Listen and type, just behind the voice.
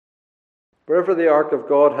Wherever the ark of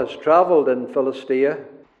God has travelled in Philistia,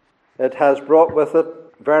 it has brought with it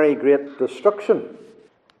very great destruction.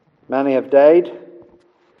 Many have died.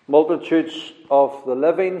 Multitudes of the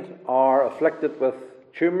living are afflicted with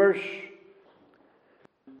tumours.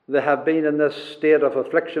 They have been in this state of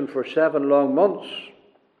affliction for 7 long months.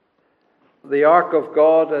 The ark of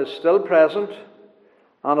God is still present,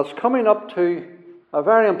 and it's coming up to a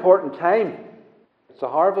very important time. It's a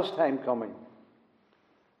harvest time coming.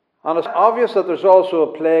 And it's obvious that there's also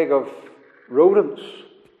a plague of rodents.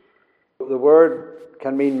 The word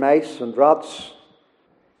can mean mice and rats.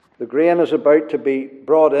 The grain is about to be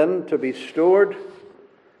brought in, to be stored,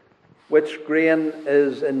 which grain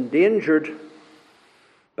is endangered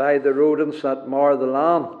by the rodents that mar the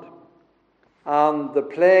land. And the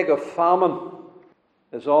plague of famine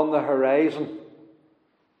is on the horizon.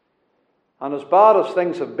 And as bad as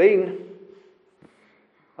things have been,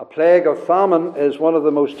 a plague of famine is one of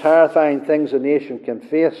the most terrifying things a nation can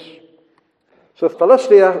face. So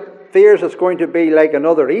Philistia fears it's going to be like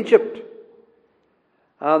another Egypt.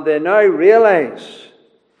 And they now realize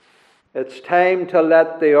it's time to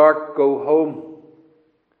let the ark go home.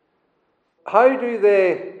 How do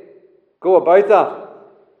they go about that?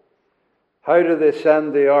 How do they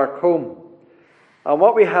send the ark home? And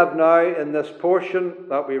what we have now in this portion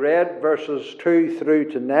that we read, verses 2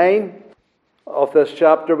 through to 9 of this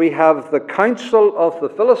chapter, we have the council of the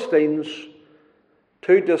Philistines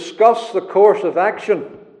to discuss the course of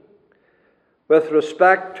action with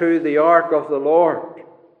respect to the ark of the Lord.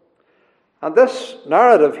 And this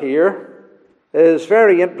narrative here is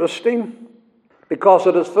very interesting because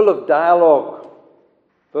it is full of dialogue,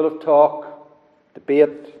 full of talk,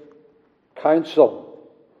 debate, counsel.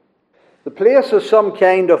 The place is some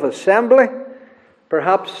kind of assembly,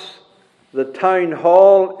 perhaps the town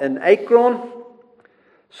hall in Ekron,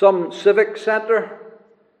 some civic centre,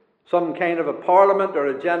 some kind of a parliament or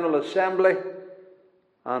a general assembly,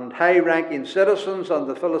 and high-ranking citizens and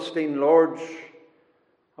the Philistine lords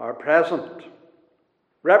are present.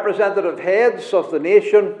 Representative heads of the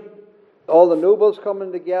nation, all the nobles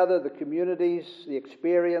coming together, the communities, the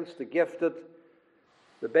experienced, the gifted,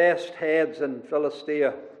 the best heads in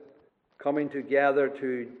Philistia coming together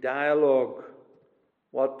to dialogue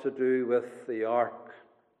what to do with the ark.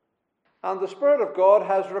 And the Spirit of God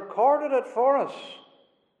has recorded it for us.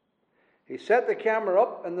 He set the camera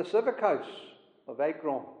up in the civic house of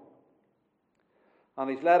Ekron. And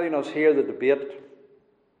he's letting us hear the debate.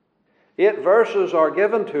 8 verses are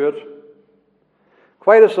given to it.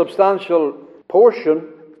 Quite a substantial portion.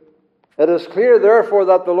 It is clear, therefore,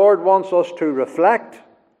 that the Lord wants us to reflect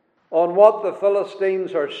on what the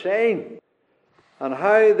Philistines are saying and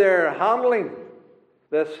how they're handling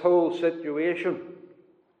this whole situation.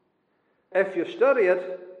 If you study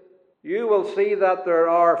it, you will see that there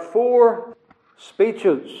are 4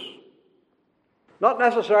 speeches. Not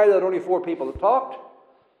necessarily that only 4 people have talked,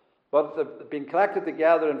 but they've been collected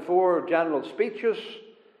together in 4 general speeches,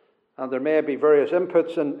 and there may be various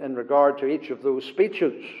inputs in regard to each of those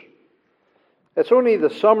speeches. It's only the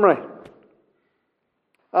summary.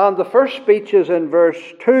 And the first speech is in verse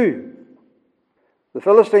 2. The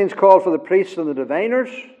Philistines called for the priests and the diviners.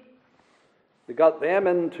 They got them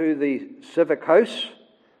into the civic house,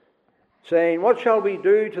 saying, "What shall we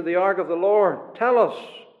do to the ark of the Lord? Tell us,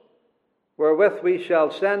 wherewith we shall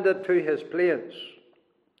send it to his place."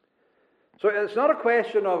 So it's not a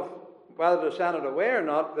question of whether to send it away or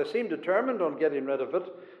not. They seem determined on getting rid of it.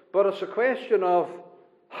 But it's a question of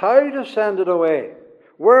how to send it away.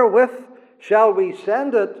 Wherewith shall we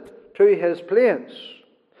send it to his place?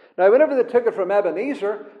 Now, whenever they took it from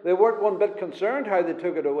Ebenezer, they weren't one bit concerned how they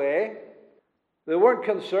took it away. They weren't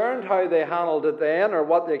concerned how they handled it then or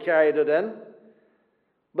what they carried it in.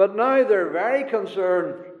 But now they're very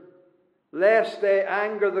concerned lest they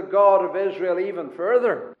anger the God of Israel even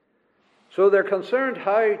further. So they're concerned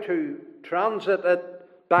how to transit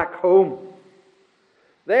it back home.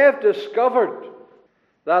 They have discovered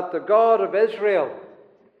that the God of Israel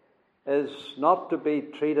is not to be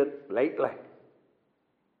treated lightly.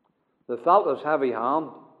 They felt his heavy hand,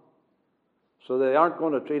 so they aren't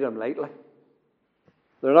going to treat him lightly.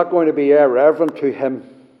 They're not going to be irreverent to him.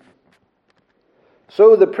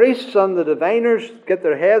 So the priests and the diviners get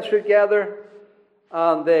their heads together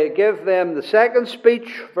and they give them the second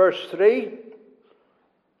speech, verse 3.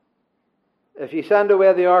 If you send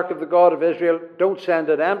away the ark of the God of Israel, don't send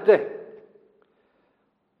it empty,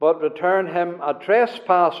 but return him a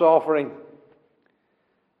trespass offering.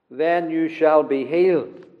 Then you shall be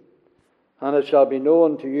healed, and it shall be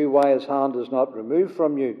known to you why his hand is not removed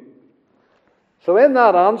from you. So in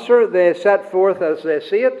that answer, they set forth, as they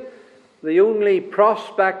see it, the only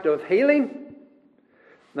prospect of healing.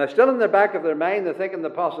 Now, still in the back of their mind, they're thinking the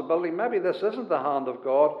possibility, maybe this isn't the hand of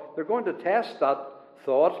God. They're going to test that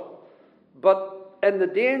thought. But in the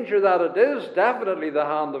danger that it is definitely the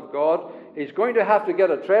hand of God, he's going to have to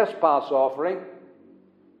get a trespass offering.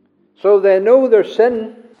 So they know their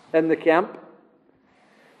sin in the camp.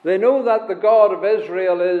 They know that the God of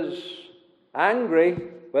Israel is angry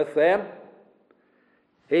with them.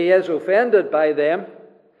 He is offended by them.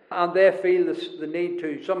 And they feel the need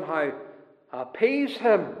to somehow appease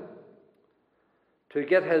him, to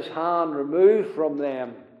get his hand removed from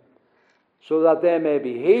them so that they may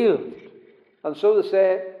be healed. And so they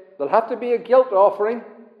say there'll have to be a guilt offering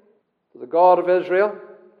to the God of Israel.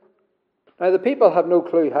 Now the people have no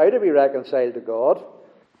clue how to be reconciled to God.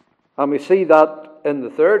 And we see that in the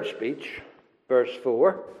third speech, verse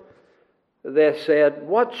 4. They said,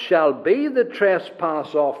 "What shall be the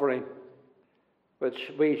trespass offering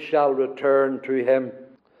which we shall return to him?"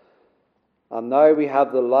 And now we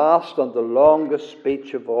have the last and the longest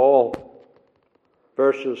speech of all.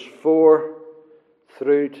 Verses 4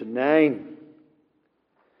 through to 9.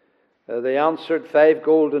 They answered, 5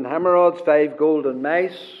 golden emerods, 5 golden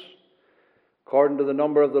mice, according to the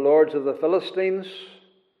number of the lords of the Philistines,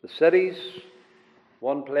 the cities.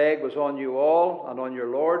 1 plague was on you all and on your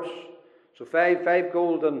lords. So 5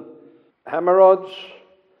 golden emerods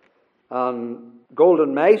and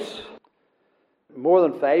golden mice. More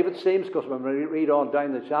than 5 it seems, because when we read on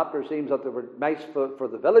down the chapter, it seems that there were mice for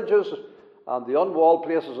the villages and the unwalled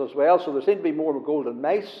places as well. So there seem to be more golden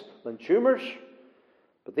mice than tumours.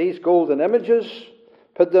 But these golden images,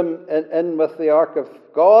 put them in with the ark of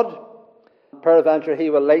God. Peradventure he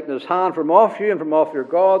will lighten his hand from off you and from off your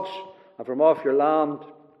gods and from off your land.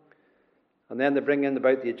 And then they bring in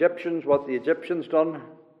about the Egyptians, what the Egyptians done.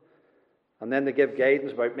 And then they give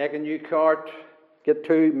guidance about make a new cart, get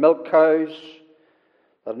 2 milk cows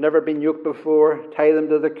that have never been yoked before, tie them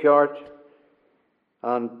to the cart,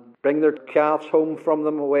 and bring their calves home from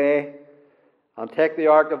them away, and take the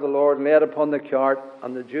ark of the Lord and lay it upon the cart,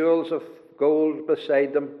 and the jewels of gold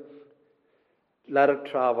beside them, let it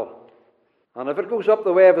travel. And if it goes up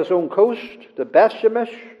the way of its own coast to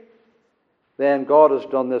Bethshemesh, then God has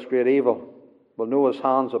done this great evil. Will know his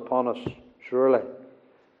hands upon us, surely.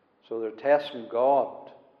 So they're testing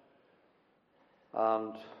God.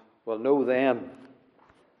 And we'll know then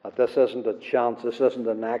that this isn't a chance, this isn't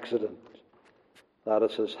an accident. That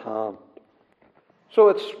is his hand. So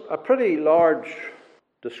it's a pretty large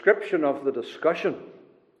description of the discussion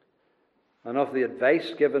and of the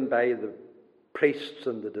advice given by the priests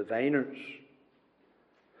and the diviners.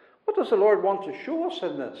 What does the Lord want to show us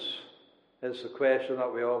in this? Is the question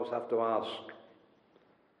that we always have to ask.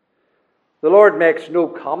 The Lord makes no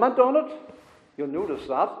comment on it. You'll notice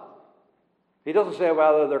that. He doesn't say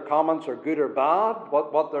whether their comments are good or bad,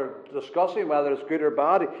 what they're discussing, whether it's good or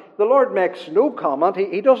bad. The Lord makes no comment.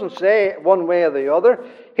 He doesn't say one way or the other.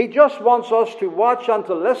 He just wants us to watch and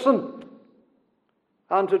to listen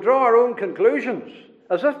and to draw our own conclusions,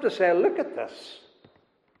 as if to say, look at this.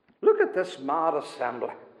 Look at this mad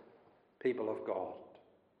assembly, people of God.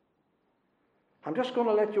 I'm just going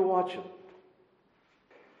to let you watch it.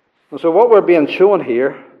 And so what we're being shown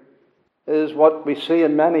here is what we see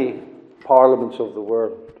in many parliaments of the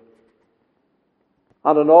world,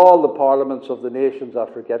 and in all the parliaments of the nations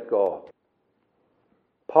that forget God.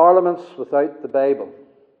 Parliaments without the Bible.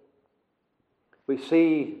 We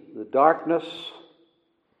see the darkness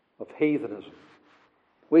of heathenism.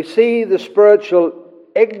 We see the spiritual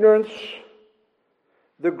ignorance,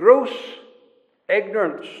 the gross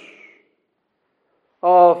ignorance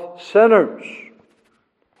of sinners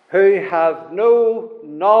who have no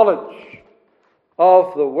knowledge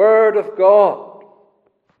of the Word of God.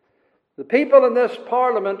 The people in this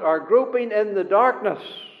parliament are groping in the darkness.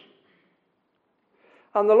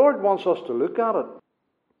 And the Lord wants us to look at it.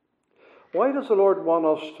 Why does the Lord want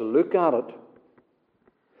us to look at it?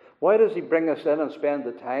 Why does he bring us in and spend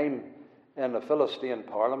the time in a Philistine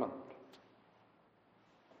parliament?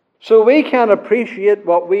 So we can appreciate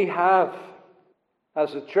what we have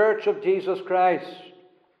as the Church of Jesus Christ.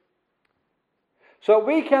 So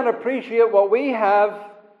we can appreciate what we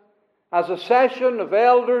have as a session of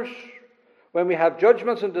elders when we have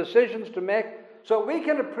judgments and decisions to make. So we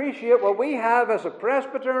can appreciate what we have as a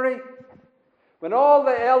presbytery when all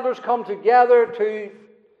the elders come together to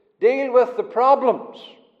deal with the problems.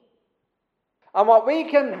 And what we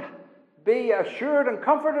can be assured and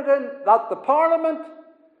comforted in, that the parliament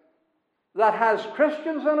that has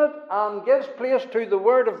Christians in it and gives place to the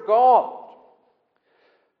Word of God,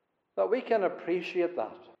 that we can appreciate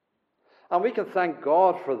that. And we can thank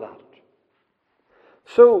God for that.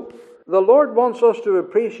 So, The Lord wants us to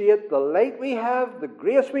appreciate the light we have, the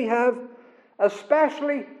grace we have,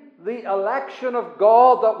 especially the election of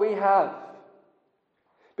God that we have.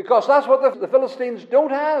 Because that's what the Philistines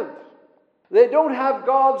don't have. They don't have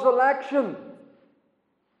God's election.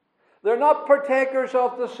 They're not partakers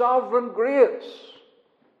of the sovereign grace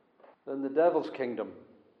in the devil's kingdom.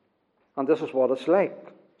 And this is what it's like.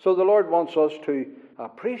 So the Lord wants us to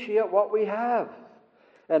appreciate what we have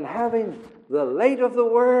in having the light of the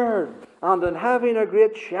Word and in having a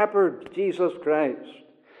great shepherd, Jesus Christ.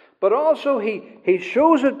 But also He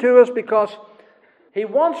shows it to us because He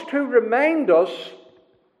wants to remind us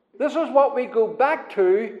this is what we go back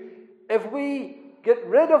to if we get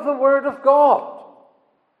rid of the Word of God.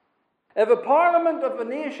 If a parliament of a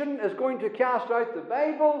nation is going to cast out the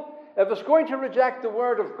Bible, if it's going to reject the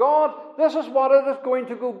Word of God, this is what it is going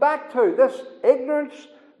to go back to. This ignorance,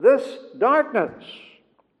 this darkness.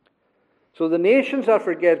 So the nations that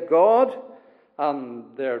forget God, and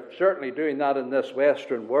they're certainly doing that in this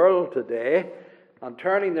Western world today, and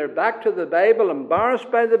turning their back to the Bible, embarrassed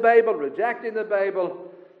by the Bible, rejecting the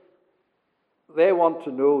Bible, they want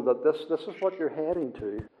to know that this is what you're heading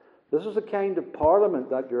to. This is the kind of parliament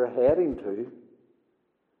that you're heading to.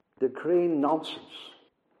 Decreeing nonsense.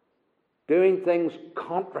 Doing things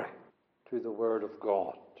contrary to the Word of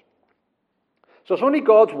God. So it's only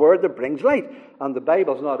God's Word that brings light. And the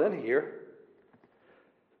Bible's not in here.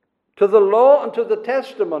 To the law and to the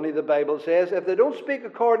testimony, the Bible says, if they don't speak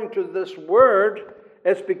according to this Word,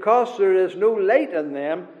 it's because there is no light in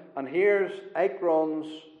them. And here's Akron's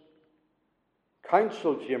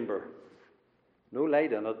council chamber. No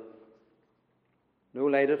light in it. No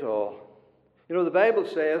light at all. You know, the Bible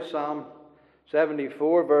says, Psalm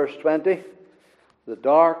 74, verse 20, the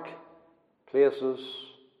dark places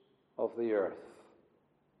of the earth.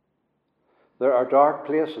 There are dark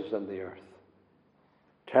places in the earth.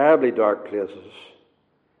 Terribly dark places.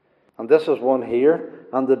 And this is one here.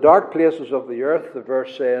 And the dark places of the earth, the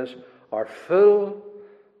verse says, are full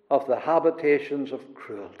of the habitations of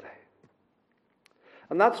cruelty.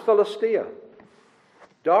 And that's Philistia.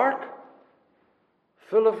 Dark,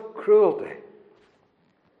 full of cruelty.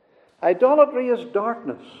 Idolatry is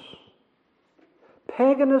darkness.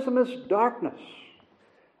 Paganism is darkness.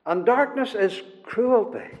 And darkness is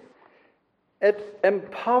cruelty. It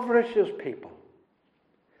impoverishes people.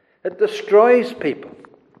 It destroys people.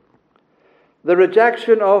 The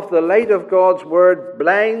rejection of the light of God's Word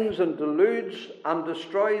blinds and deludes and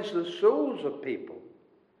destroys the souls of people.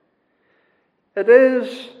 It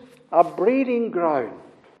is a breeding ground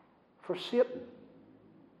for Satan.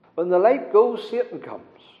 When the light goes, Satan comes.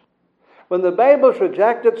 When the Bible's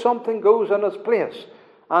rejected, something goes in its place.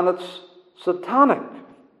 And it's satanic.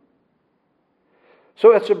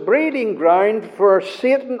 So it's a breeding ground for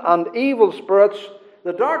Satan and evil spirits.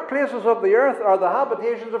 The dark places of the earth are the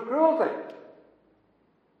habitations of cruelty.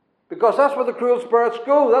 Because that's where the cruel spirits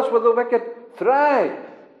go. That's where the wicked thrive.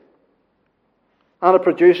 And it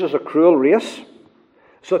produces a cruel race,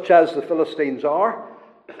 such as the Philistines are.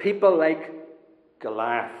 People like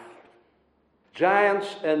Goliath. Giants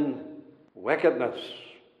in wickedness.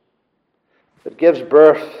 It gives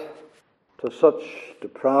birth to such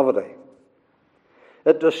depravity.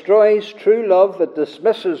 It destroys true love. It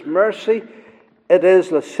dismisses mercy. It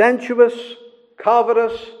is licentious,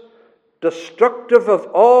 covetous, destructive of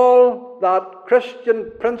all that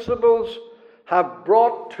Christian principles have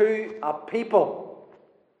brought to a people.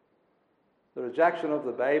 The rejection of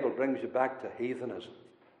the Bible brings you back to heathenism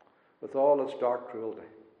with all its dark cruelty.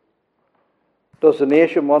 Does the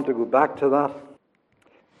nation want to go back to that?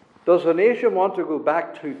 Does the nation want to go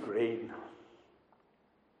back to green?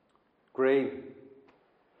 Green.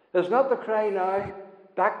 Is not the cry now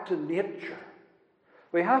back to nature?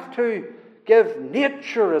 We have to give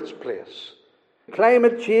nature its place.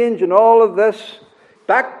 Climate change and all of this,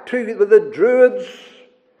 back to the Druids,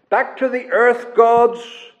 back to the earth gods,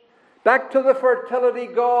 back to the fertility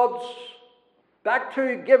gods, back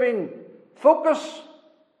to giving focus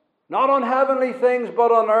not on heavenly things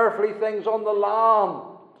but on earthly things, on the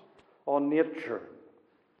land, on nature.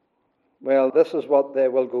 Well, this is what they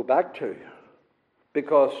will go back to.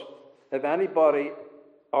 Because if anybody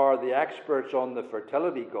are the experts on the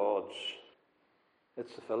fertility gods,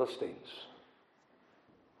 it's the Philistines,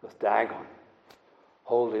 with Dagon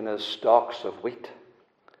holding his stalks of wheat,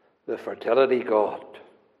 the fertility god.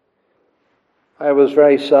 I was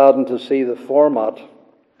very saddened to see the format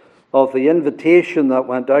of the invitation that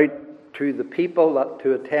went out to the people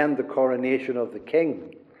to attend the coronation of the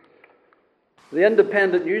king. The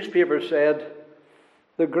Independent newspaper said,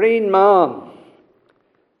 "The Green Man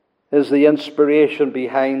is the inspiration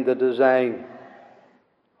behind the design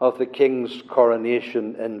of the king's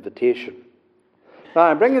coronation invitation. Now,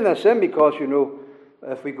 I'm bringing this in because,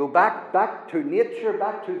 if we go back to nature,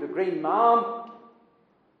 back to the green man,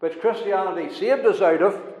 which Christianity saved us out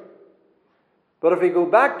of, but if we go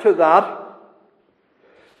back to that,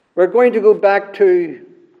 we're going to go back to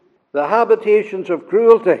the habitations of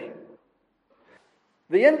cruelty.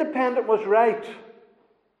 The independent was right.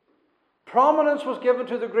 Prominence was given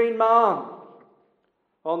to the green man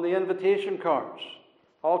on the invitation cards.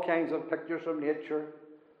 All kinds of pictures from nature,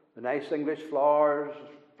 the nice English flowers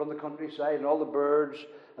from the countryside and all the birds,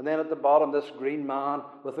 and then at the bottom this green man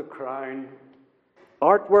with a crown.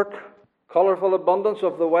 Artwork, colourful abundance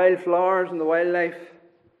of the wildflowers and the wildlife,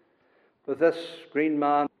 with this green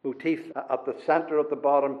man motif at the centre at the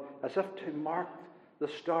bottom, as if to mark the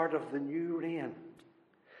start of the new reign.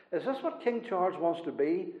 Is this what King Charles wants to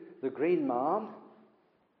be? The green man?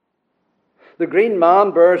 The green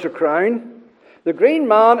man bears a crown. The green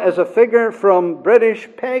man is a figure from British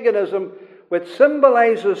paganism which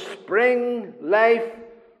symbolises spring, life,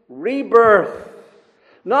 rebirth.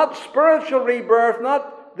 Not spiritual rebirth,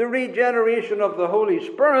 not the regeneration of the Holy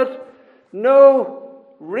Spirit. No,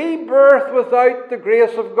 rebirth without the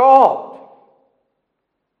grace of God.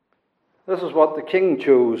 This is what the king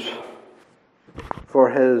chose for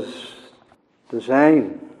his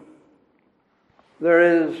design. There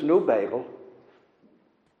is no Bible,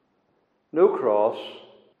 no cross,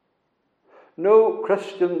 no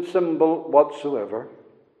Christian symbol whatsoever.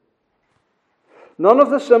 None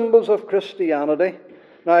of the symbols of Christianity.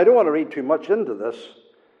 Now, I don't want to read too much into this,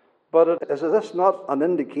 but is this not an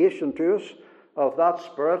indication to us of that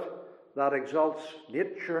spirit that exalts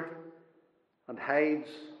nature and hides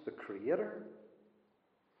the Creator?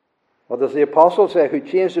 What does the apostle say? Who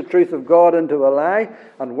changed the truth of God into a lie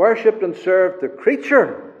and worshipped and served the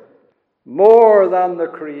creature more than the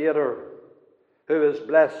Creator, who is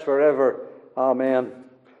blessed forever. Amen.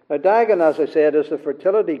 Now, Dagon, as I said, is the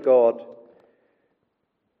fertility god.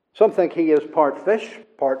 Some think he is part fish,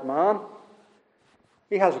 part man.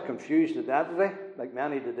 He has a confused identity, like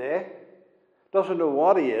many today. Doesn't know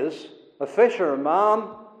what he is, a fish or a man.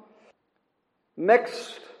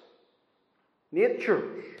 Mixed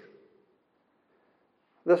natures.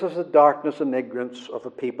 This is the darkness and ignorance of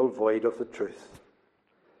a people void of the truth.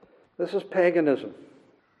 This is paganism.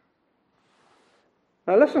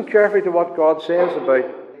 Now listen carefully to what God says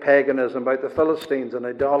about paganism, about the Philistines and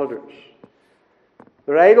idolaters.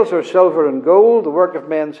 Their idols are silver and gold, the work of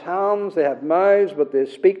men's hands. They have mouths, but they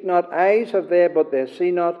speak not. Eyes have they, but they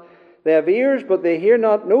see not. They have ears, but they hear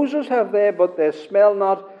not. Noses have they, but they smell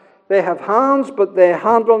not. They have hands, but they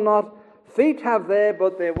handle not. Feet have they,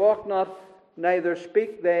 but they walk not. Neither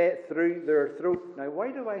speak they through their throat. Now,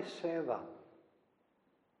 why do I say that?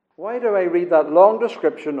 Why do I read that long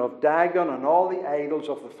description of Dagon and all the idols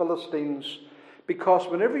of the Philistines? Because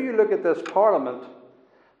whenever you look at this parliament,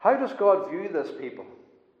 how does God view this people?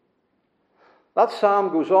 That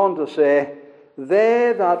psalm goes on to say,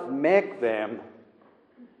 they that make them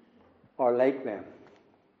are like them.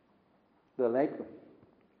 They're like them.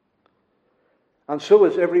 And so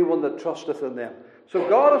is everyone that trusteth in them. So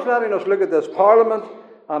God is letting us look at this parliament,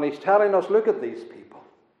 and He's telling us, look at these people.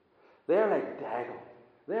 They're like Dagon.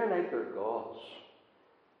 They're like their gods.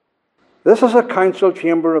 This is a council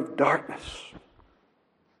chamber of darkness.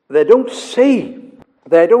 They don't see.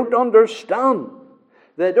 They don't understand.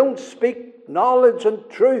 They don't speak knowledge and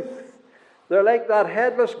truth. They're like that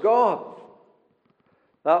headless God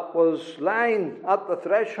that was lying at the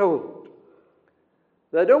threshold.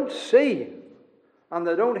 They don't see, and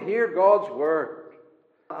they don't hear God's word.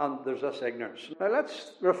 And there's this ignorance. Now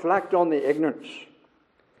let's reflect on the ignorance.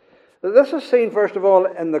 This is seen, first of all,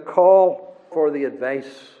 in the call for the advice.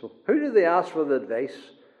 Who do they ask for the advice?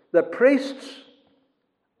 The priests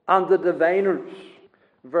and the diviners.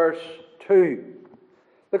 Verse 2.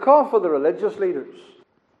 The call for the religious leaders.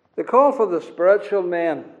 The call for the spiritual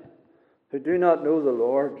men who do not know the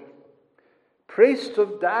Lord. Priests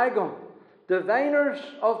of Dagon. Diviners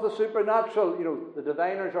of the supernatural. You know, the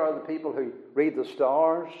diviners are the people who read the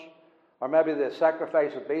stars. Or maybe they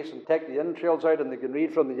sacrifice a beast and take the entrails out and they can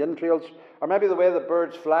read from the entrails. Or maybe the way the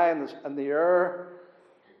birds fly in the air.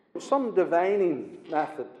 Some divining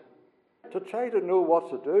method to try to know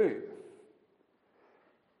what to do.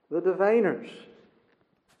 The diviners.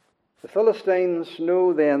 The Philistines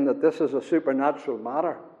know then that this is a supernatural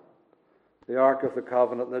matter. The Ark of the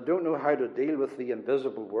Covenant. And they don't know how to deal with the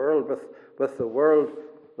invisible world, with the world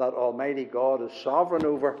that Almighty God is sovereign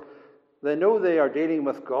over. They know they are dealing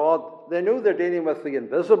with God. They know they're dealing with the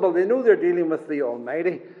invisible. They know they're dealing with the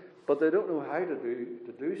Almighty. But they don't know how to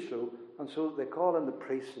do so. And so they call in the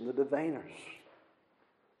priests and the diviners.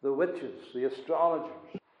 the witches, the astrologers,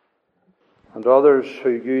 and others who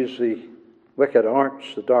use the wicked arts,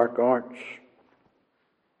 the dark arts.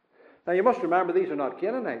 Now you must remember, these are not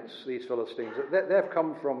Canaanites, these Philistines. They've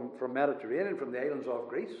come from Mediterranean, from the islands of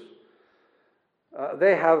Greece.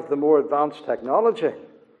 They have the more advanced technology,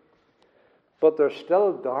 but they're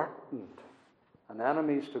still darkened and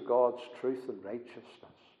enemies to God's truth and righteousness.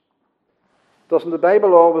 Doesn't the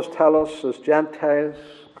Bible always tell us as Gentiles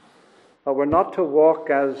that we're not to walk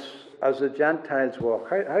as the Gentiles walk?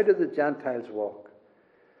 How did the Gentiles walk?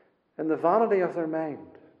 In the vanity of their mind,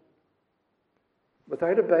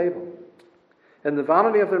 without a Bible. In the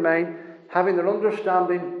vanity of their mind, having their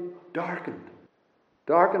understanding darkened.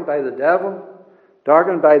 Darkened by the devil,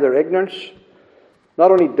 darkened by their ignorance.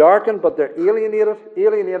 Not only darkened, but they're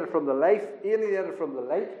alienated from the life, alienated from the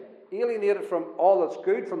light, alienated from all that's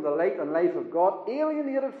good, from the light and life of God,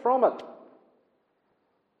 alienated from it.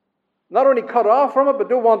 Not only cut off from it, but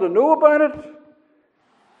don't want to know about it.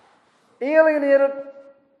 Alienated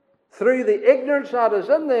through the ignorance that is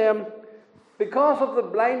in them because of the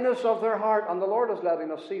blindness of their heart. And the Lord is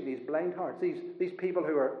letting us see these blind hearts, these people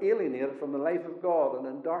who are alienated from the life of God and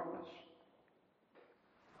in darkness.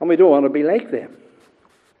 And we don't want to be like them.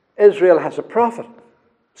 Israel has a prophet,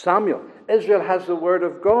 Samuel. Israel has the Word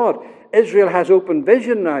of God. Israel has open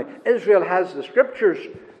vision now. Israel has the Scriptures,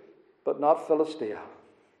 but not Philistia.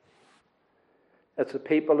 It's a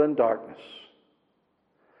people in darkness.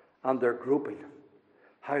 And they're groping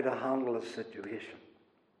how to handle the situation.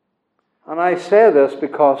 And I say this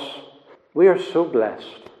because we are so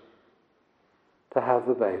blessed to have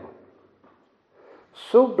the Bible.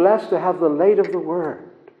 So blessed to have the light of the Word.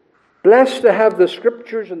 Blessed to have the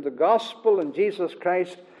Scriptures and the Gospel and Jesus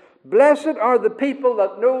Christ. Blessed are the people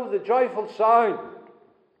that know the joyful sound.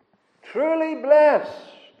 Truly blessed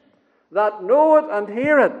that know it and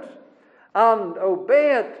hear it and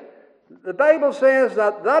obey it. The Bible says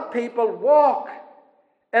that people walk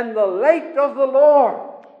in the light of the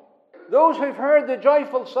Lord. Those who've heard the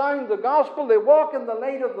joyful sound, the Gospel, they walk in the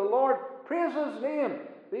light of the Lord. Praise His name.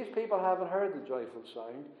 These people haven't heard the joyful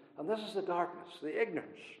sound, and this is the darkness, the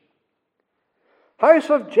ignorance.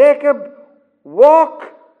 House of Jacob,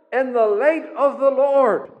 walk in the light of the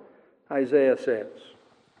Lord, Isaiah says.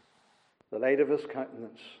 The light of His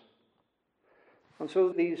countenance. And so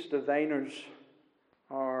these diviners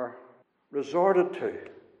are resorted to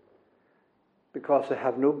because they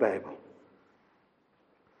have no Bible.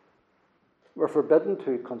 We're forbidden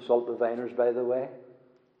to consult diviners, by the way.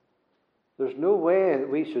 There's no way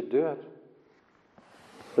that we should do it.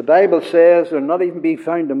 The Bible says, "There not even be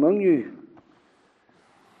found among you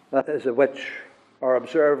that is a witch, or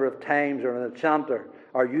observer of times, or an enchanter,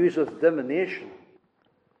 or useth divination.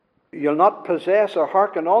 You'll not possess or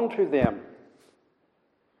hearken unto them."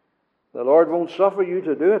 The Lord won't suffer you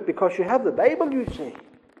to do it because you have the Bible, you see.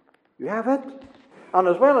 You have it. And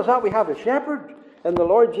as well as that, we have a shepherd in the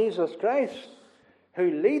Lord Jesus Christ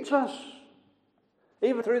who leads us.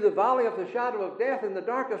 Even through the valley of the shadow of death, in the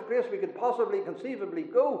darkest place we could possibly conceivably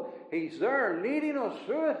go, He's there leading us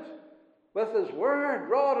through it with His word,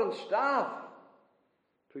 rod and staff,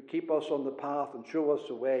 to keep us on the path and show us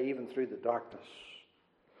the way even through the darkness.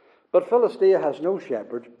 But Philistia has no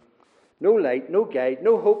shepherd, no light, no guide,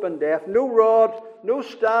 no hope in death, no rod, no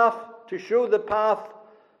staff to show the path.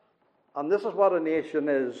 And this is what a nation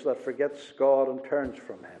is that forgets God and turns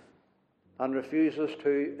from Him and refuses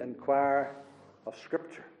to inquire of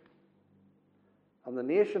Scripture. And the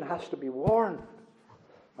nation has to be warned.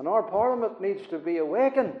 And our Parliament needs to be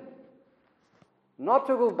awakened. Not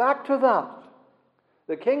to go back to that.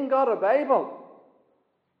 The king got a Bible,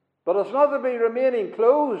 but it's not to be remaining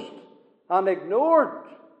closed and ignored.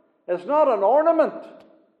 It's not an ornament.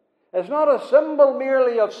 It's not a symbol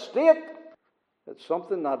merely of state. It's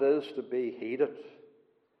something that is to be heeded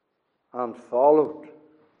and followed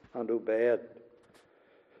and obeyed.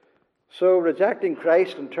 So rejecting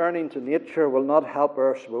Christ and turning to nature will not help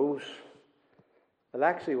earth's woes. It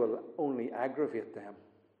actually will only aggravate them.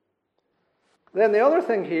 Then the other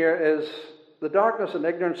thing here is the darkness and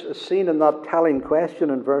ignorance is seen in that telling question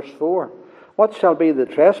in verse 4. What shall be the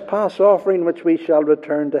trespass offering which we shall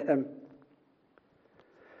return to Him?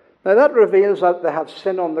 Now that reveals that they have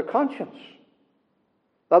sin on the conscience.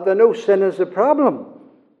 That they know sin is a problem.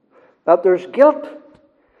 That there's guilt.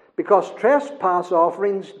 Because trespass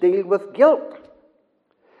offerings deal with guilt.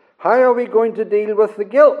 How are we going to deal with the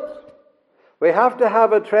guilt? We have to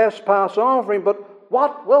have a trespass offering, but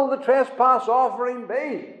what will the trespass offering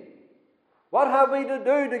be? What have we to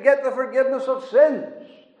do to get the forgiveness of sins?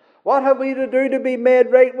 What have we to do to be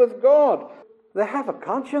made right with God? They have a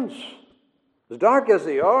conscience. As dark as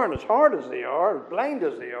they are, and as hard as they are, as blind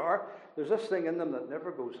as they are, there's this thing in them that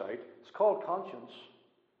never goes out. It's called conscience.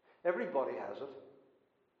 Everybody has it.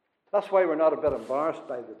 That's why we're not a bit embarrassed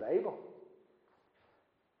by the Bible.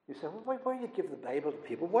 You say, well, why do you give the Bible to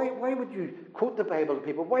people? Why would you quote the Bible to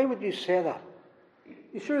people? Why would you say that?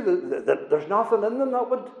 You sure that there's nothing in them that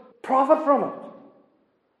would profit from it?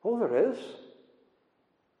 Oh, there is.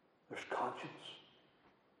 There's conscience.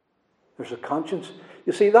 There's a conscience.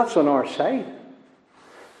 You see, that's on our side.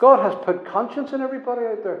 God has put conscience in everybody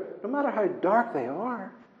out there, no matter how dark they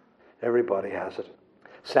are. Everybody has it.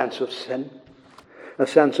 Sense of sin. A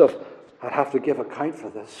sense of, I'd have to give account for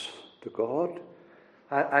this to God.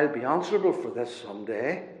 I'll be answerable for this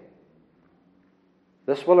someday.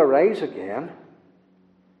 This will arise again.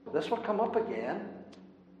 This will come up again.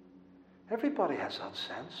 Everybody has that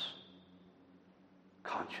sense.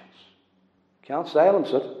 Conscience. Can't silence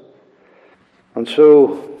it. And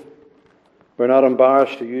so, we're not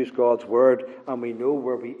embarrassed to use God's word, and we know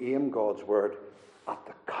where we aim God's word, at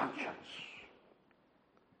the conscience.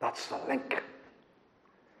 That's the link.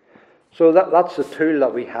 So that's the tool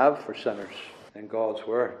that we have for sinners in God's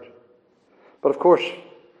word. But of course,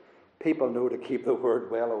 people know to keep the word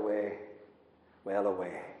well away. Well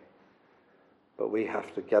away. But we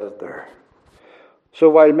have to get it there. So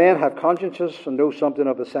while men have consciences and know something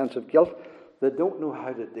of a sense of guilt, they don't know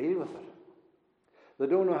how to deal with it. They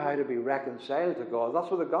don't know how to be reconciled to God. That's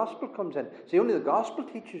where the gospel comes in. See, only the gospel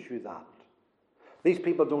teaches you that. These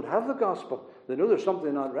people don't have the gospel. They know there's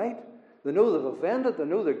something not right. They know they've offended. They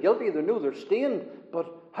know they're guilty. They know they're stained.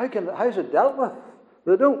 But how's it dealt with?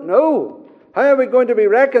 They don't know. How are we going to be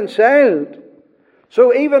reconciled?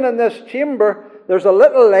 So even in this chamber, there's a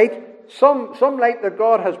little light, some light that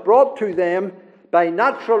God has brought to them by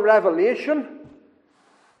natural revelation,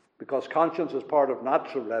 because conscience is part of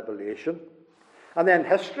natural revelation. And then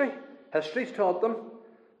history. History's taught them.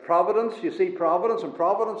 Providence, you see providence, and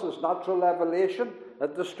providence is natural revelation.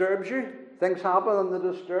 It disturbs you. Things happen and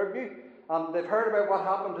they disturb you. And they've heard about what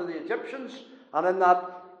happened to the Egyptians, and in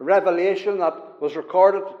that revelation that was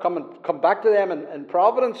recorded, come back to them in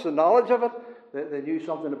providence, the knowledge of it, they knew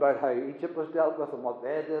something about how Egypt was dealt with and what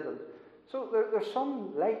they did. And so there's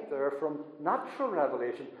some light there from natural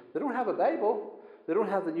revelation. They don't have a Bible. They don't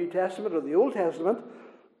have the New Testament or the Old Testament,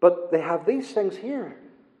 but they have these things here,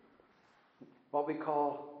 what we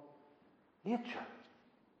call nature.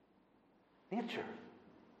 Nature.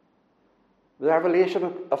 The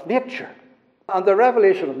revelation of nature. And the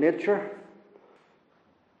revelation of nature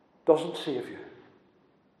doesn't save you.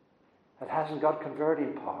 It hasn't got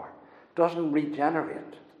converting power. It doesn't regenerate.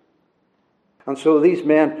 And so these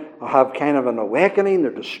men have kind of an awakening.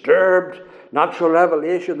 They're disturbed. Natural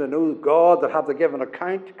revelation. They know God. They have to give an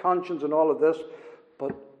account, conscience and all of this.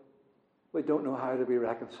 But we don't know how to be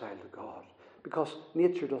reconciled to God. Because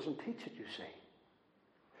nature doesn't teach it, you see.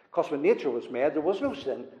 Because when nature was made, there was no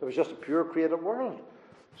sin. It was just a pure created world.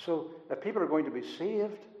 So if people are going to be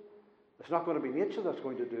saved, it's not going to be nature that's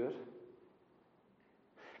going to do it.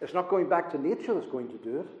 It's not going back to nature that's going to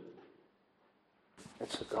do it.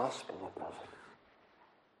 It's the gospel that does it.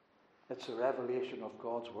 It's the revelation of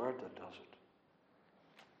God's word that does it.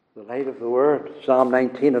 The light of the word, Psalm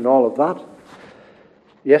 19 and all of that.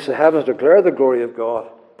 Yes, the heavens declare the glory of God,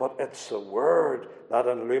 but it's the word that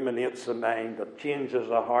illuminates the mind, that changes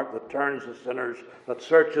the heart, that turns the sinners, that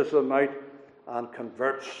searches them out and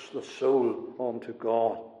converts the soul unto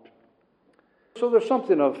God. So there's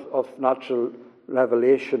something of natural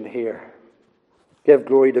revelation here. Give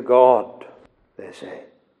glory to God, they say.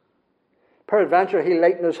 Peradventure he'll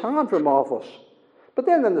lighten his hand from off us. But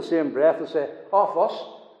then in the same breath they say, off us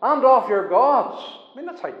and off your gods. I mean,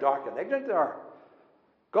 that's how dark and ignorant they are.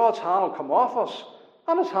 God's hand will come off us,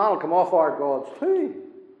 and his hand will come off our gods too.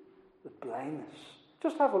 The blindness.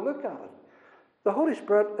 Just have a look at it. The Holy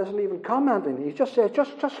Spirit isn't even commenting. He just says,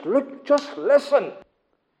 just look, just listen.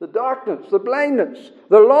 The darkness, the blindness,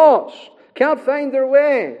 the lost, can't find their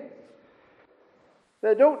way.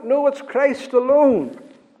 They don't know it's Christ alone.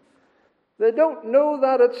 They don't know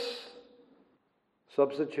that it's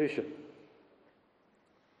substitution.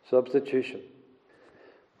 Substitution.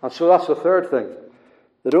 And so that's the third thing.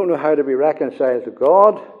 They don't know how to be reconciled to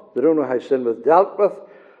God. They don't know how sin was dealt with.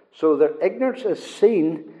 So their ignorance is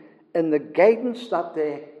seen in the guidance that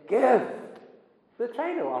they give. They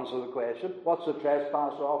try to answer the question, what's the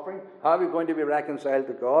trespass offering? How are we going to be reconciled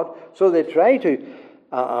to God? So they try to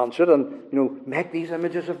answer it and, make these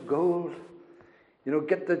images of gold.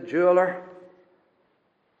 Get the jeweler.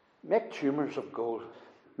 Make tumors of gold.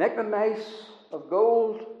 Make the mice of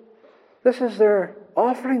gold. This is their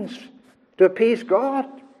offerings to appease God.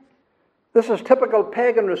 This is typical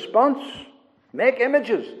pagan response. Make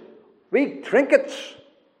images, wee trinkets,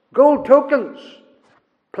 gold tokens,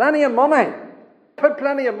 plenty of money. Put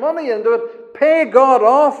plenty of money into it. Pay God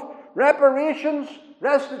off. Reparations,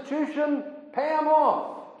 restitution, pay him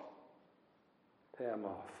off. Pay him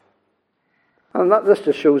off. And this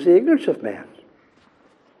just shows the ignorance of men.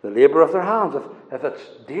 The labour of their hands. If it's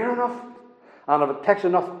dear enough, and if it takes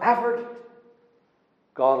enough effort,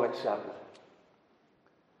 God will accept it.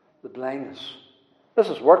 The blindness. This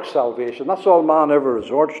is work salvation. That's all man ever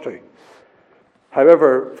resorts to.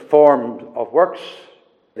 However formed of works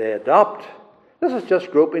they adopt, this is just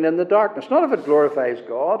groping in the darkness. None of it glorifies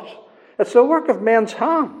God. It's the work of men's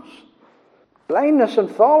hands. Blindness and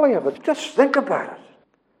folly of it. Just think about it.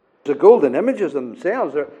 The golden images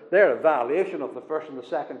themselves, they're a violation of the first and the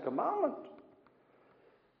second commandment.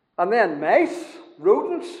 And then mice,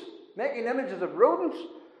 rodents, making images of rodents.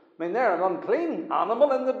 I mean, they're an unclean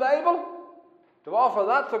animal in the Bible. To offer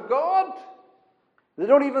that to God. They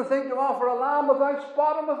don't even think to offer a lamb without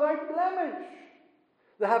spot and without blemish.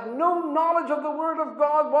 They have no knowledge of the Word of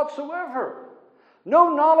God whatsoever. No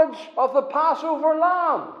knowledge of the Passover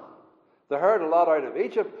lamb. They heard a lot out of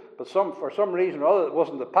Egypt, but for some reason or other, it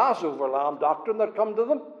wasn't the Passover lamb doctrine that come to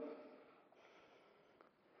them.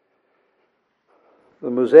 The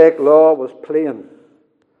Mosaic law was plain.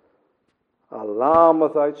 A lamb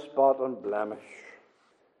without spot and blemish.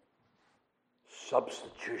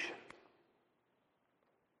 Substitution.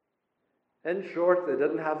 In short, they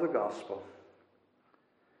didn't have the gospel.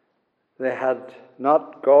 They had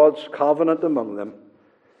not God's covenant among them,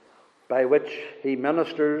 by which he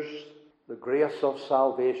ministers the grace of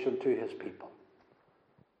salvation to his people.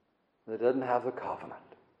 They didn't have the covenant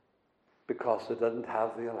because they didn't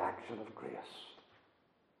have the election of grace.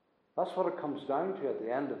 That's what it comes down to at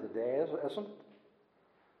the end of the day, isn't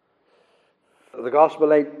it? The gospel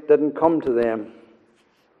light didn't come to them.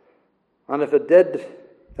 And if it did,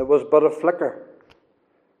 it was but a flicker.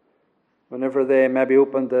 Whenever they maybe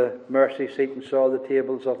opened the mercy seat and saw the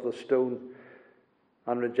tables of the stone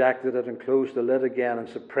and rejected it and closed the lid again and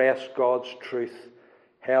suppressed God's truth,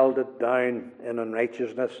 held it down in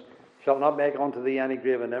unrighteousness, shall not make unto thee any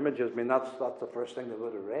graven images. I mean, that's the first thing they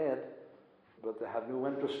would have read. But they have no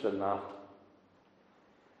interest in that.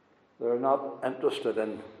 They're not interested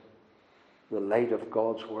in the light of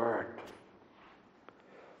God's Word.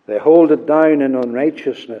 They hold it down in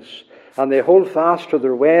unrighteousness, and they hold fast to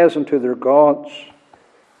their ways and to their gods.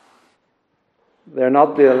 They're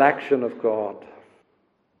not the election of God.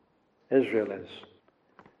 Israel is.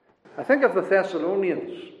 I think of the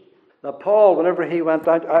Thessalonians. Now Paul, whenever he went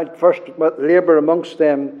out first with labour amongst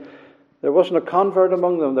them, there wasn't a convert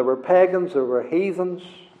among them. There were pagans, there were heathens.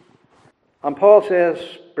 And Paul says,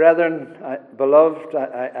 brethren, beloved,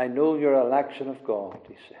 I know your election of God,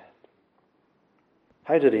 he said.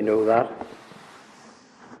 How did he know that?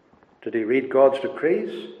 Did he read God's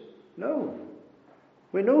decrees? No.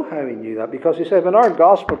 We know how he knew that, because he said, when our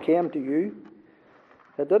gospel came to you,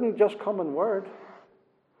 it didn't just come in word.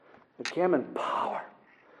 It came in power.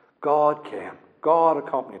 God came. God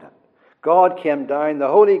accompanied it. God came down. The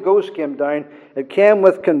Holy Ghost came down. It came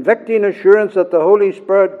with convicting assurance that the Holy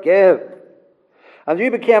Spirit gave. And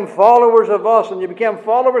you became followers of us, and you became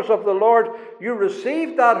followers of the Lord. You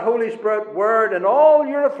received that Holy Spirit word in all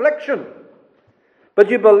your affliction.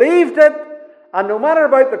 But you believed it, and no matter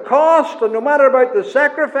about the cost, and no matter about the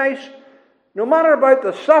sacrifice, no matter about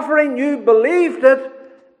the suffering, you believed it,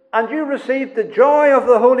 and you received the joy of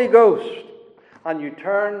the Holy Ghost. And you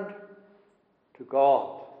turned to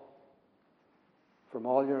God from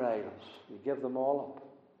all your idols. You give them all up.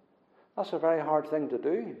 That's a very hard thing to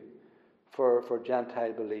do for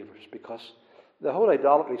Gentile believers, because the whole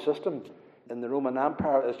idolatry system in the Roman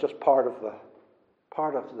Empire is just part of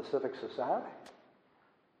the civic society.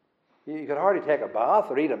 You could hardly take a bath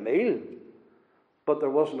or eat a meal, but there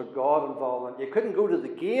wasn't a God involved. You couldn't go to the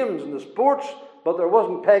games and the sports, but there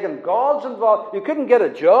wasn't pagan gods involved. You couldn't get a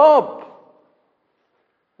job.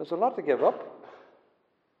 There's a lot to give up.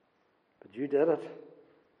 But you did it.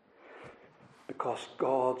 Because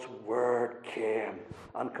God's word came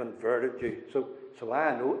and converted you. So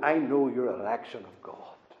I know your election of God.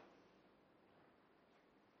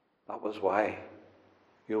 That was why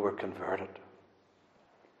you were converted.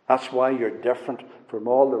 That's why you're different from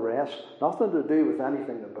all the rest. Nothing to do with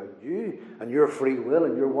anything about you and your free will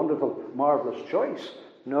and your wonderful, marvelous choice.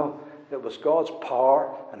 No, it was God's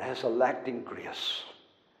power and his electing grace.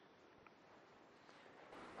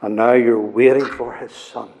 And now you're waiting for his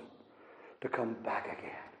Son to come back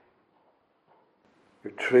again.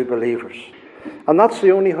 You're true believers. And that's the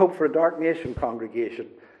only hope for a dark nation congregation.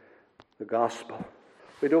 The gospel.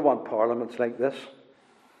 We don't want parliaments like this.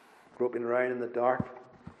 groping around in the dark,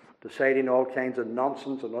 deciding all kinds of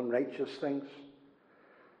nonsense and unrighteous things.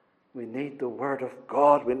 We need the Word of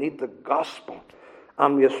God. We need the gospel.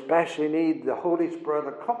 And we especially need the Holy Spirit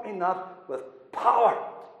accompanying that with power.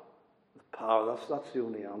 With power, that's the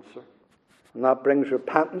only answer. And that brings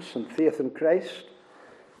repentance and faith in Christ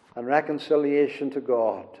and reconciliation to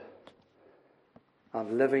God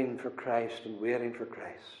and living for Christ and waiting for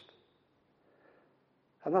Christ.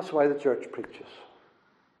 And that's why the church preaches.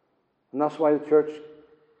 And that's why the church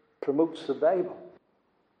promotes the Bible.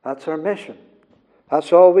 That's our mission.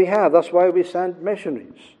 That's all we have. That's why we send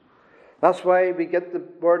missionaries. That's why we get the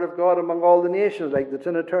Word of God among all the nations, like the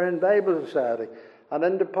Trinitarian Bible Society, and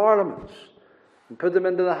into parliaments, and put them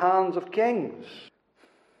into the hands of kings.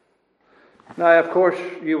 Now, of course,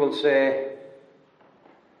 you will say,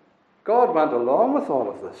 God went along with all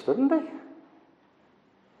of this, didn't he?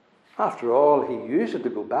 After all, he used it to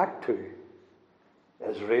go back to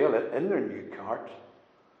Israel in their new cart,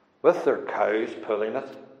 with their cows pulling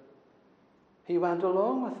it. He went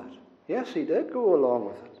along with it. Yes, he did go along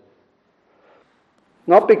with it.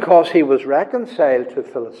 Not because he was reconciled to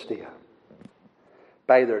Philistia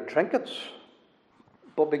by their trinkets,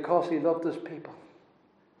 but because he loved his people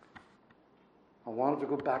and wanted to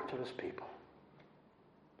go back to his people.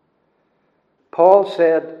 Paul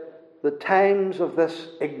said, the times of this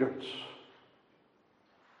ignorance,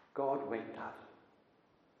 God winked at.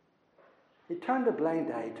 He turned a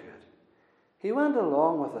blind eye to it. He went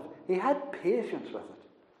along with it. He had patience with it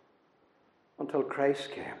until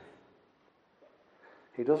Christ came.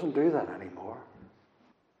 He doesn't do that anymore.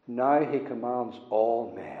 Now he commands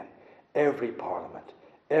all men, every parliament,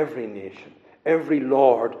 every nation, every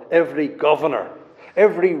lord, every governor,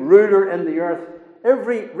 every ruler in the earth,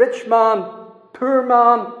 every rich man, poor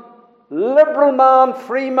man, liberal man,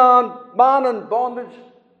 free man, man in bondage,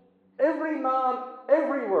 every man,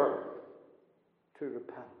 everywhere, to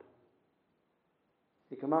repent.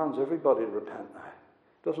 He commands everybody to repent now.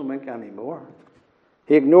 Doesn't wink anymore.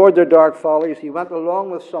 He ignored their dark follies. He went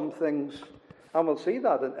along with some things, and we'll see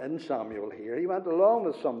that in Samuel here. He went along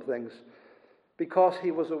with some things because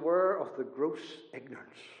he was aware of the gross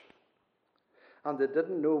ignorance. And they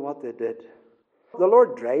didn't know what they did. The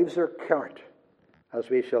Lord drives their cart, as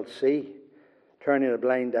we shall see, turning a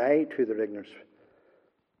blind eye to their ignorance.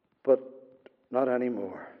 But not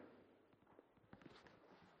anymore.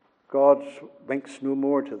 God winks no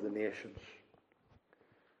more to the nations.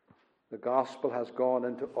 The gospel has gone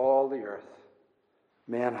into all the earth.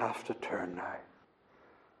 Men have to turn now.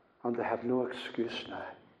 And they have no excuse now.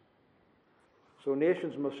 So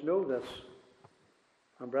nations must know this.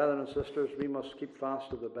 And brethren and sisters, we must keep fast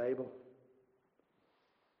to the Bible.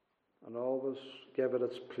 And always give it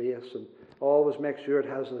its place. And always make sure it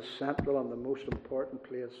has the central and the most important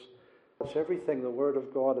place. It's everything, the Word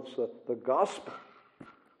of God. It's the gospel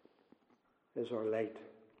is our light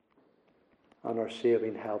and our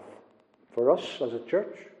saving health. For us as a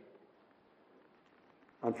church,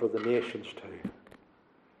 and for the nations too.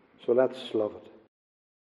 So let's love it.